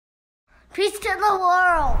Peace to the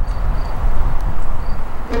world.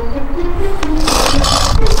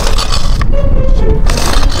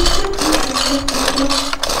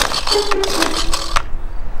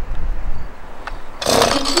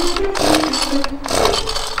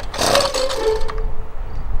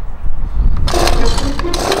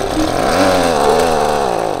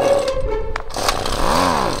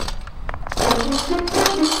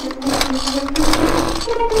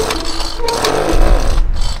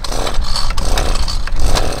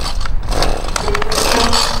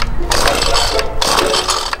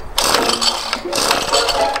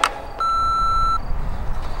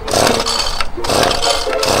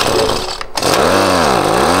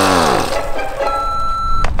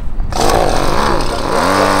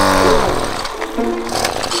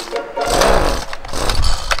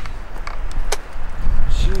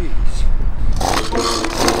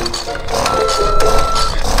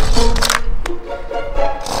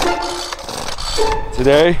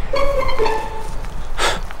 Today,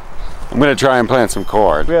 I'm gonna try and plant some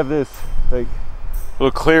corn. We have this like little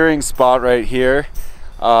clearing spot right here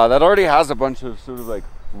that already has a bunch of sort of like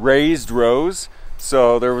raised rows.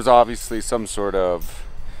 So there was obviously some sort of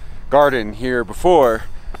garden here before.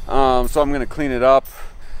 So I'm gonna clean it up,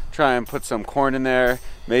 try and put some corn in there,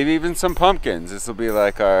 maybe even some pumpkins. This will be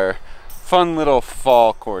like our fun little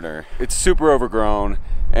fall corner. It's super overgrown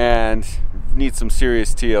and need some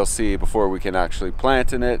serious TLC before we can actually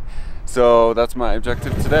plant in it. So that's my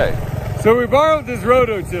objective today. So we borrowed this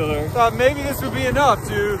rototiller. Thought maybe this would be enough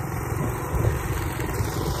to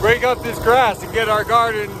break up this grass and get our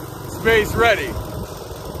garden space ready.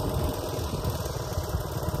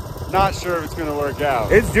 Not sure if it's gonna work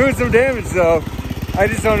out. It's doing some damage though. I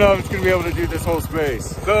just don't know if it's gonna be able to do this whole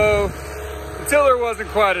space. So the tiller wasn't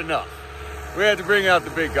quite enough. We had to bring out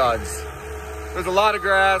the big guns. There's a lot of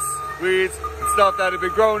grass, weeds, and stuff that have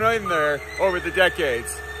been growing in there over the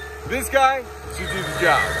decades. This guy should do the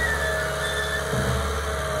job.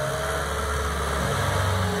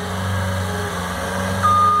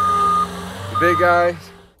 The big guy,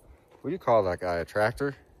 what do you call that guy, a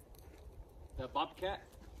tractor? The bobcat?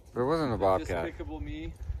 But it wasn't a bobcat. Despicable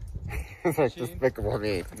Me. It's like Despicable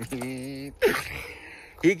Me.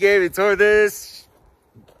 He gave it toward this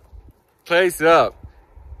place up.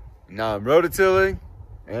 Now I'm rototilling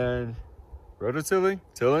and tilling.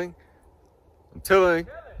 I'm tilling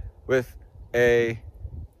with a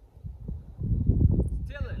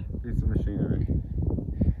piece of machinery.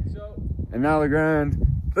 And now the ground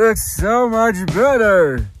looks so much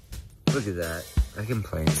better. Look at that. I can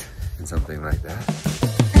plant in something like that.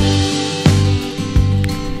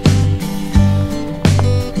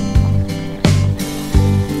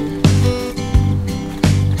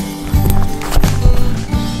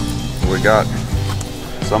 We got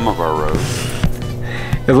some of our rows.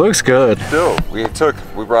 It looks good. Still,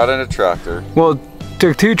 we brought in a tractor. Well,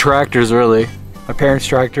 took 2 tractors really. My parents'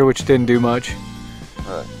 tractor, which didn't do much.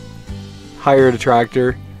 Right. Hired a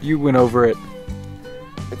tractor. You went over it.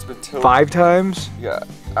 It's been tilled 5 times? Yeah,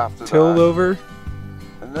 after tilled that. over.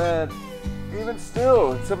 And then, even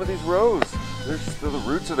still, in some of these rows, there's still the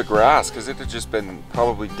roots of the grass because it had just been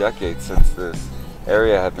probably decades since this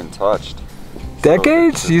area had been touched.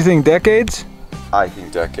 Decades? You think decades? I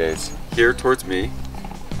think decades. Here towards me.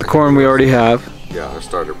 The corn we already have. Yeah, our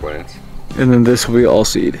starter plants. And then this will be all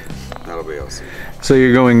seed. That'll be all seed. So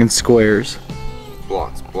you're going in squares.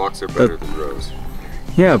 Blocks. Blocks are better than rows.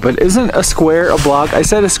 Yeah, but isn't a square a block? I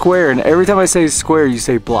said a square, and every time I say square, you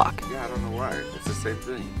say block. Yeah, I don't know why. It's the same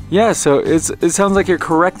thing. Yeah, so it sounds like you're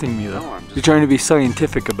correcting me though. No, I'm just... You're trying to be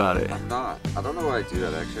scientific about it. I'm not. I don't know why I do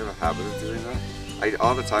that. I actually have a habit of doing that.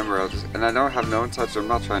 All the time where I'll just, and I don't have no touch, I'm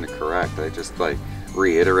not trying to correct. I just like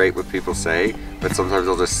reiterate what people say, but sometimes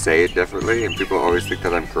I'll just say it differently and people always think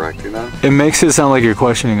that I'm correcting them. It makes it sound like you're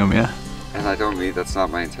questioning them, yeah? And I don't mean, that's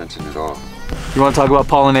not my intention at all. You want to talk about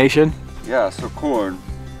pollination? Yeah, so corn.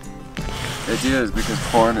 The idea is because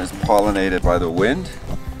corn is pollinated by the wind,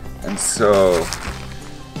 and so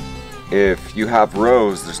if you have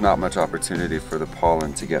rows, there's not much opportunity for the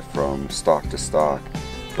pollen to get from stalk to stalk.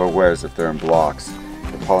 But whereas if they're in blocks,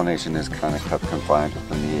 the pollination is kind of kept confined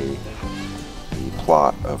within the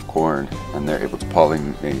plot of corn, and they're able to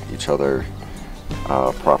pollinate each other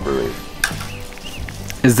properly.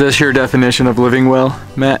 Is this your definition of living well,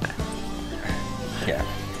 Matt? Yeah,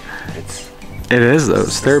 it is though.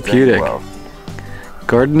 It's therapeutic. Well.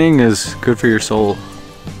 Gardening is good for your soul.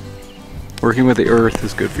 Working with the earth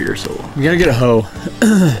is good for your soul. You gotta get a hoe.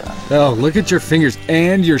 Oh, look at your fingers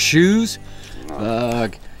and your shoes.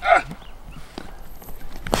 Fuck.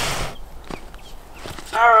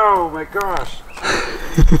 Oh my gosh.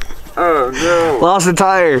 Oh no. Lost a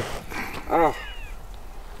tire. Oh.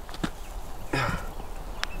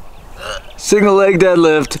 Single leg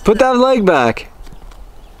deadlift. Put that leg back.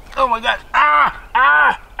 Oh my god.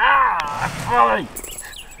 I'm falling.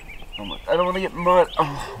 Oh my, I don't want to get mud.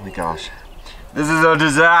 Oh my gosh. This is a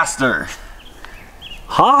disaster.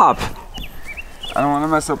 Hop. I don't want to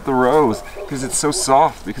mess up the rows because it's so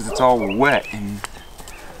soft because it's all wet and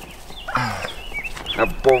I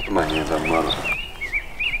have both of my hands on mud.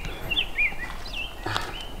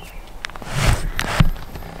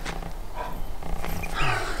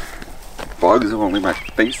 Bugs won't leave my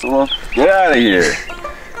face alone. Get out of here.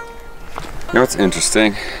 You know what's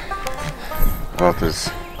interesting about this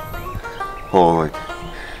whole like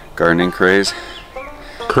gardening craze?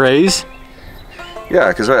 Craze? Yeah,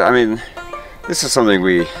 because I mean, this is something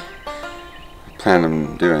we plan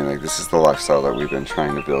on doing. Like, this is the lifestyle that we've been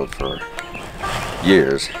trying to build for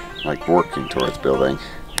years, like working towards building.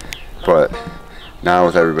 But now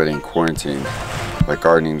with everybody in quarantine, like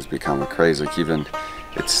gardening's become a craze. Like, even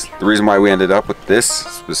it's the reason why we ended up with this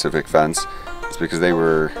specific fence is because they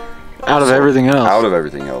were out of everything else. Out of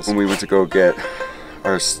everything else. When we went to go get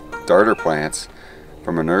our starter plants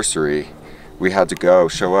from a nursery, we had to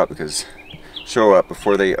show up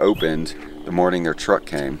before they opened the morning their truck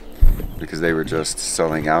came, because they were just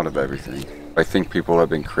selling out of everything. I think people have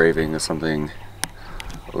been craving something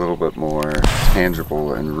a little bit more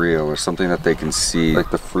tangible and real, or something that they can see,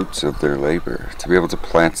 like the fruits of their labor, to be able to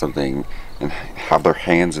plant something and have their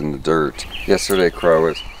hands in the dirt. Yesterday, it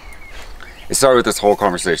started with this whole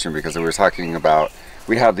conversation because we were talking about,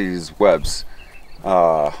 we have these webs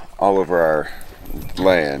all over our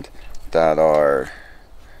land that are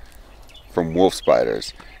from wolf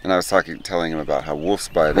spiders, and I was telling him about how wolf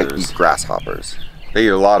spiders eat grasshoppers. They eat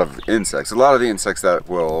a lot of insects, a lot of the insects that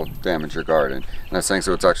will damage your garden. And I was saying,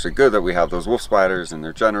 so it's actually good that we have those wolf spiders, and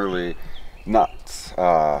they're generally not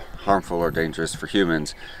harmful or dangerous for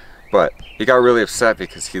humans. But he got really upset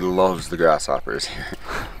because he loves the grasshoppers.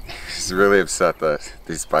 He's really upset that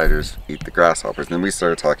these spiders eat the grasshoppers. And then we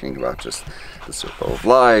started talking about just the circle of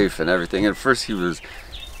life and everything. And at first he was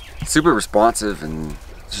super responsive and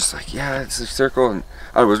just like, yeah, it's a circle. And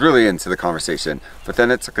I was really into the conversation. But then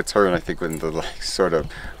it took a turn, I think, when the like sort of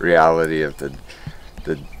reality of the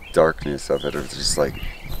darkness of it, of just like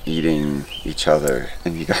eating each other,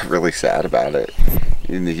 and he got really sad about it.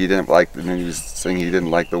 And he didn't like, and then he was saying he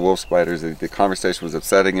didn't like the wolf spiders. The conversation was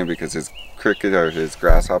upsetting him because his cricket or his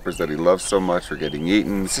grasshoppers that he loves so much were getting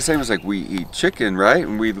eaten. It's the same as like, we eat chicken, right?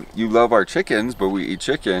 And you love our chickens, but we eat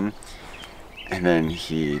chicken. And then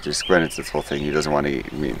he just went into this whole thing. He doesn't want to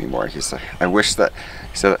eat meat anymore. He's like, I wish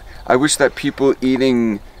that people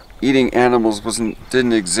eating animals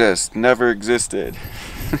didn't exist, never existed.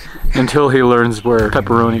 Until he learns where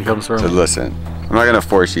pepperoni comes from. So listen, I'm not gonna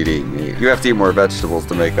force you to eat meat. You have to eat more vegetables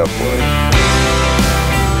to make up for it.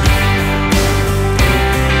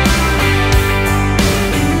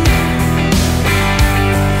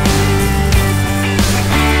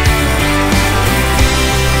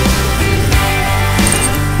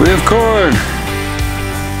 We have corn!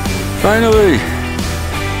 Finally!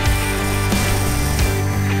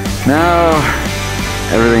 Now,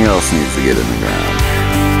 everything else needs to get in the ground.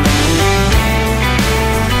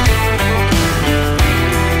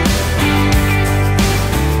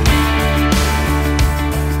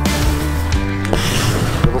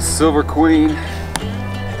 Little Silver Queen,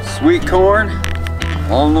 sweet corn,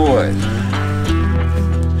 on the way.